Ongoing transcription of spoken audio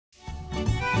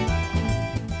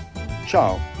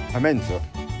Ciao, I'm Enzo.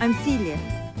 I'm Celia.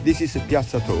 This is a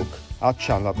Piazza Talk, our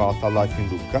channel about our life in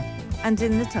Lucca And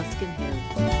in the Tuscan Hills.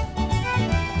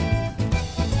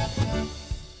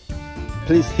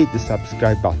 Please hit the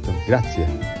subscribe button, grazie.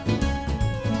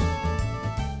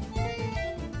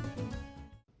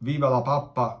 Viva la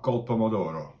pappa col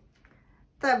pomodoro.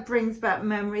 That brings back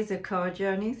memories of car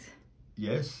journeys.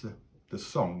 Yes, the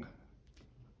song.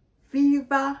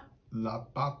 Viva La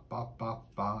pappa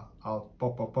al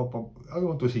popo. I don't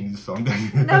want to sing this song.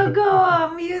 No, go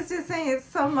on. We used to sing it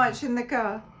so much in the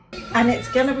car. And it's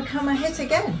going to become a hit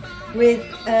again with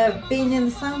being in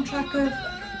the soundtrack of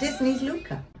Disney's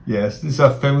Lucca. Yes, this is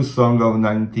a famous song of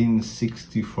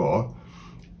 1964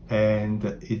 and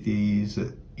it is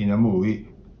in a movie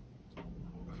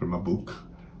from a book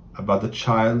about a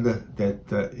child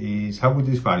that is, how would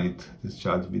you define it, this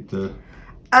child with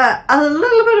a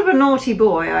little bit of a naughty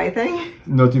boy, I think.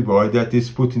 Naughty boy that is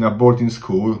put in a boarding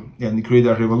school and create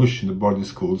a revolution in the boarding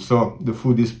school. So the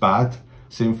food is bad,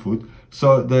 same food.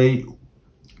 So they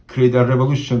create a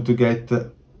revolution to get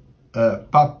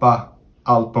Pappa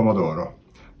al Pomodoro.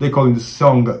 They call it the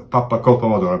song Pappa col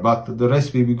Pomodoro, but the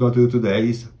recipe we're going to do today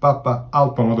is Pappa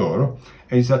al Pomodoro.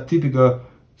 And it's a typical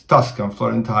Tuscan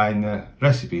Florentine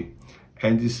recipe.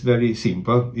 And it's very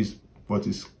simple. It's what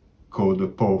is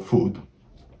called poor food.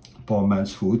 Poor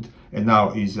man's food, and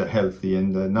now is healthy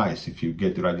and nice if you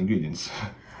get the right ingredients.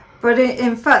 But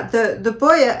in fact, the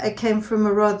boy came from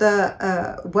a rather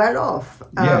well-off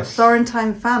yes.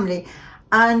 Florentine family,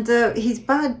 and his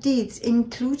bad deeds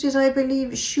included, I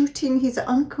believe, shooting his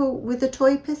uncle with a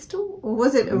toy pistol, or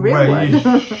was it a real one?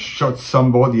 He shot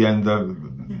somebody and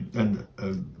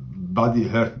body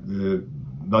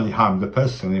harmed the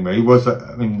person. Anyway, he was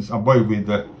I mean, a boy with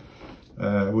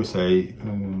we say.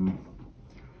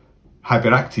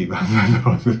 Hyperactive.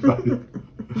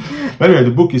 Anyway, the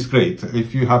book is great.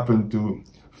 If you happen to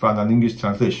find an English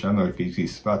translation, I don't know if it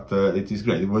exists, but it is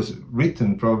great. It was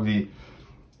written probably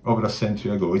over a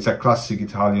century ago. It's a classic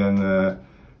Italian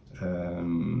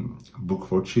book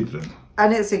for children.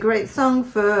 And it's a great song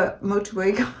for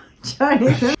motorway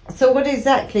journeys. So what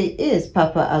exactly is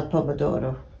Pappa al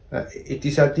Pomodoro? It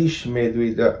is a dish made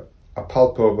with a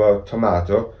pulp of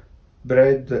tomato,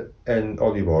 bread and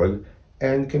olive oil,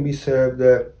 and can be served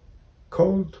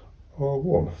cold or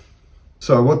warm.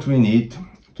 So what we need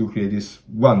to create this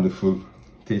wonderful,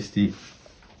 tasty,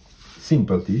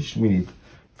 simple dish, we need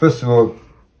first of all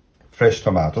fresh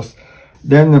tomatoes.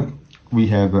 Then we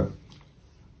have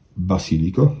basil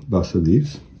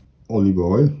leaves, olive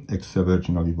oil, extra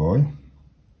virgin olive oil,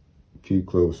 a few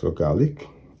cloves of garlic,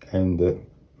 and 1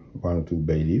 or 2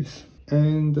 bay leaves,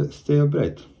 and stale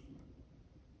bread.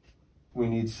 We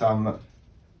need some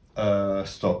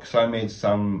stock, so I made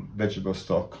some vegetable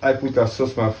stock. I put a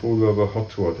saucepan full of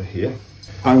hot water here.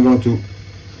 I'm going to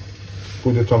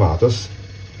put the tomatoes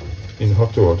in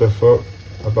hot water for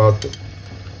about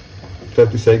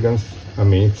 30 seconds, a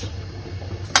minute,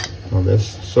 more or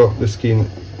less, so the skin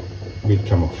will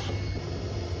come off.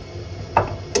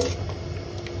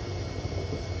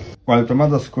 While the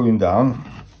tomatoes are cooling down,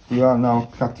 we are now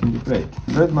cutting the bread.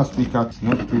 The bread must be cut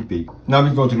not too big. Now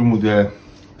we're going to remove the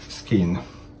skin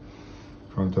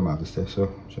from the tomatoes there, so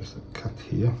just a cut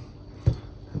here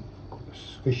and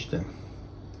squish them.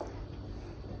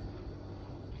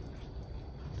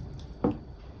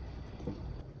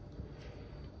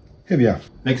 Here we are.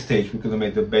 Next stage, we're going to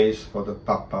make the base for the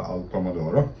Pappa al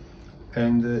Pomodoro,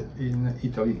 and in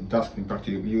Italy, in Tuscany in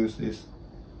particular, we use this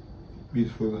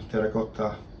beautiful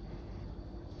terracotta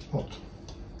pot.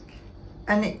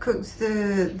 And it cooks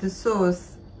the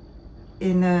sauce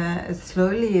in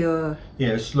slowly, or?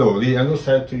 Yeah, slowly. I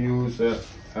also have to use a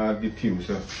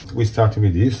diffuser. We start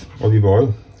with this, olive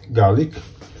oil, garlic,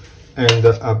 and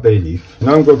a bay leaf.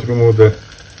 Now I'm going to remove the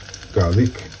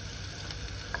garlic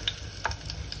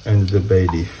and the bay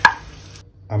leaf.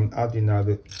 I'm adding now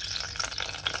the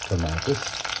tomatoes.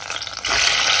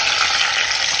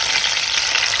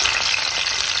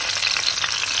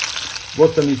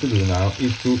 What I need to do now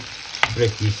is to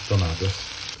break these tomatoes.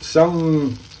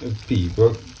 Some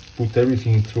people put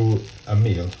everything through a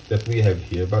mill that we have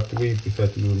here, but we prefer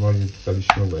to do it more in the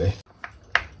traditional way.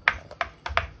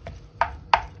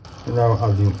 And now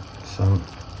adding some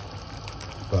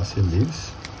basil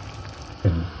leaves,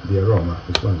 and the aroma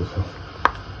is wonderful.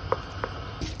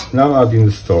 Now adding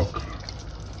the stock.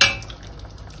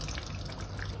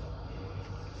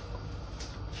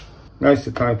 Now it's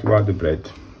the time to add the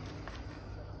bread.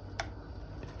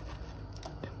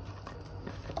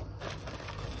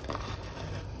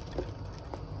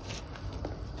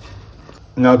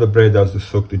 Now the bread has to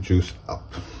soak the juice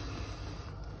up.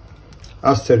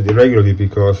 I stir it regularly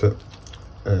because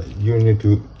you need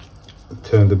to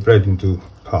turn the bread into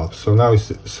pulp. So now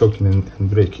it's soaking and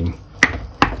breaking.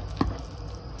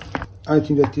 I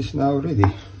think that is now ready.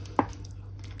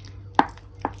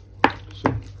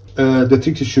 So the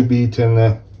trick should be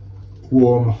eaten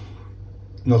warm,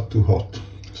 not too hot.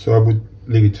 So I would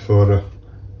leave it for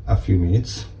a few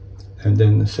minutes and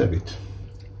then serve it.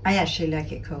 I actually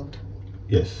like it cold.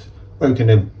 Yes. Well, you can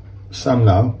have some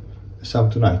now, some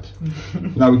tonight.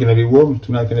 Now we can have it warm,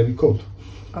 tonight can have it cold.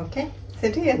 Okay,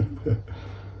 sit here.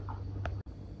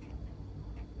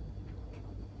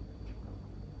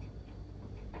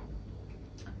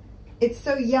 It's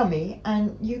so yummy,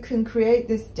 and you can create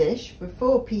this dish for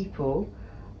 4 people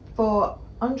for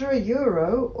under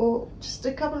 €1 or just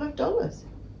a couple of dollars.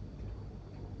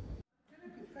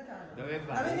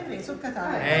 Avete preso il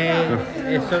catalogo?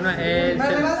 Sono 3.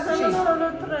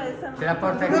 Ce la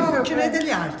porta chiusa? No, ce n'è degli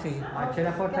altri. Ma ce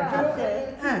la porta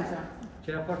chiusa?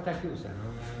 Ce la porta chiusa,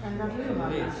 no?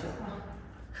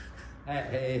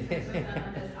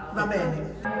 Va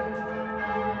bene.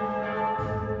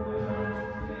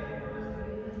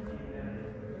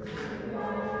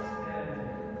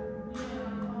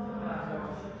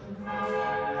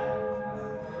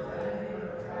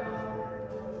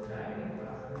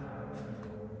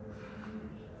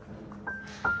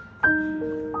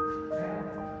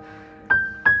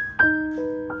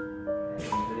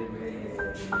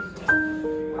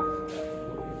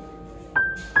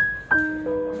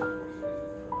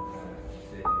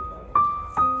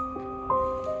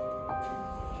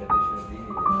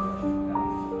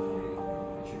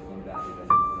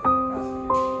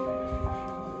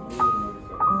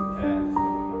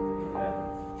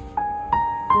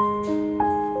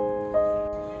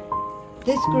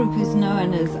 This group is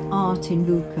known as Art in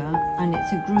Lucca, and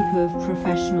it's a group of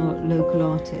professional local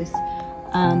artists,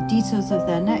 and details of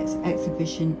their next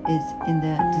exhibition is in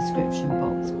the description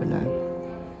box below.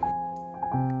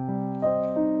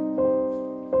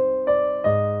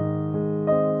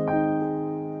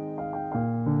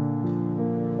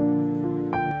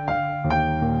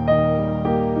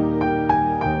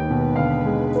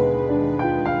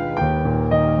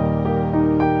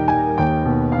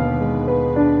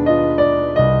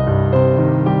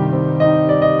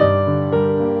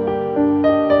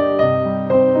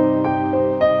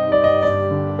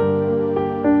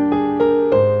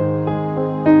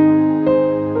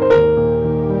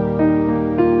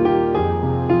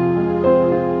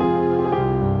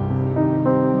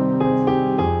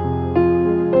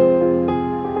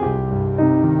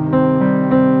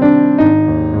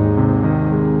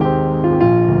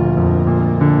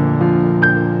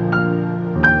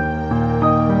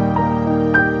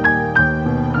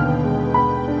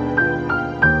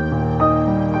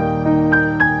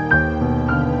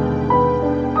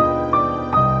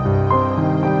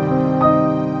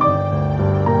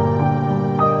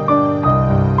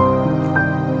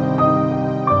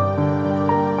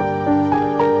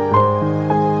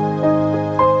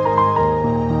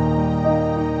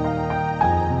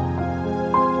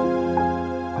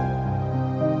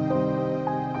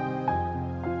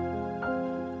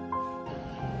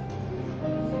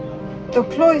 The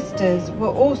Cloisters were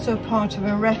also part of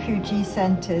a refugee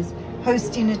centres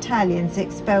hosting Italians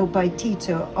expelled by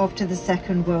Tito after the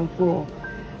Second World War.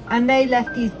 And they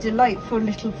left these delightful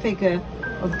little figure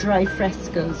of dry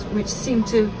frescoes which seem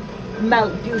to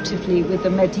melt beautifully with the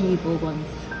medieval ones.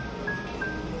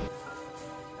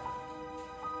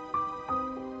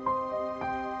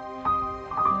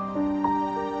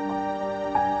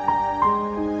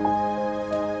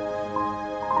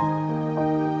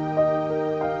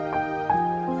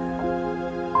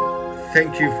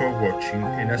 Thank you for watching,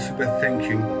 and a super thank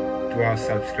you to our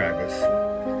subscribers.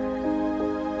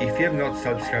 If you have not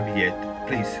subscribed yet,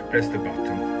 please press the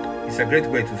button. It's a great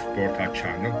way to support our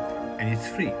channel, and it's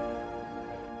free.